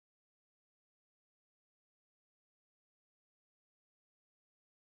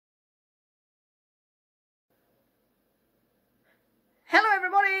Hello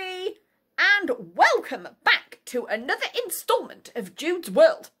everybody, and welcome back to another instalment of Jude's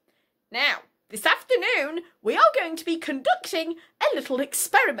World. Now, this afternoon we are going to be conducting a little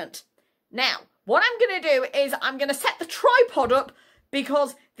experiment. Now, what I'm going to do is I'm going to set the tripod up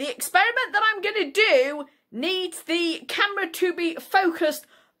because the experiment that I'm going to do needs the camera to be focused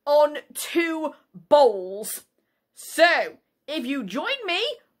on two bowls. So, if you join me,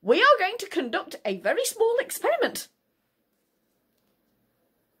 we are going to conduct a very small experiment.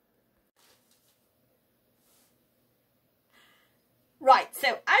 Right,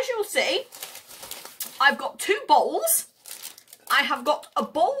 so as you'll see, I've got two bowls. I have got a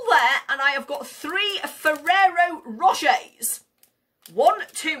bowl there, and I have got three Ferrero Rochers. 1,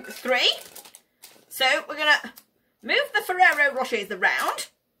 2, 3. So we're going to move the Ferrero Rochers around.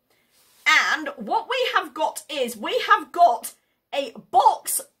 And what we have got is, we have got a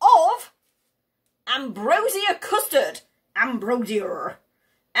box of Ambrosia Custard. Ambrosia.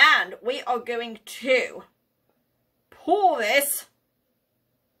 And we are going to pour this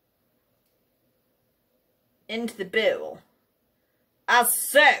into the bowl, as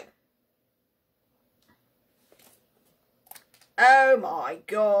so. Oh my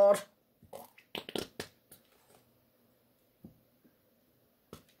God.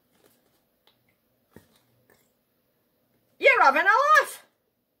 You're having a laugh.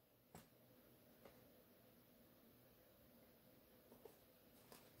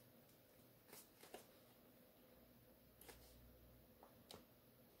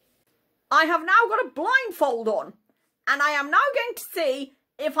 I have now got a blindfold on, and I am now going to see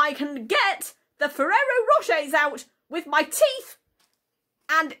if I can get the Ferrero Rochers out with my teeth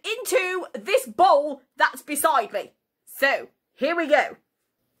and into this bowl that's beside me. So, here we go.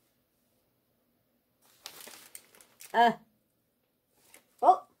 Oh.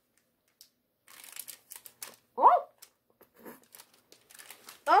 Oh.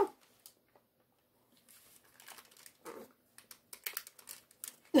 Oh.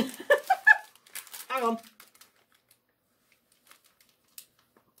 Hang on.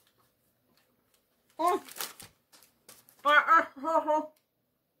 Oh.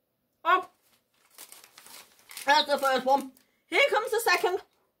 Oh. That's the first one. Here comes the second.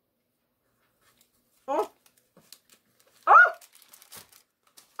 Oh. Oh.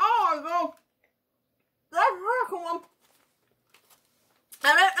 Oh my God. That's the second one.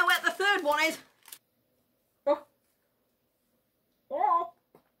 I don't know where the third one is. Oh. Oh.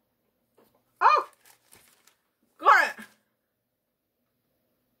 Oh. Got it.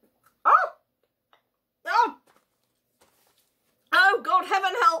 Oh. Oh. Oh, God,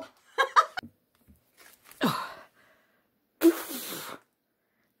 heaven help.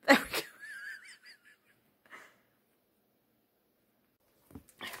 There we go.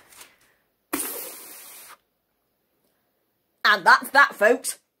 And that's that,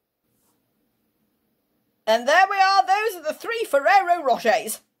 folks. And there we are. Those are the three Ferrero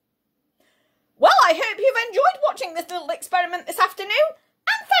Rochers. Well, I hope you've enjoyed watching this little experiment this afternoon,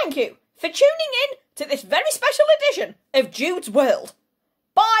 and thank you for tuning in to this very special edition of Jude's World.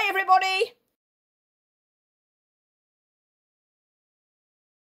 Bye, everybody!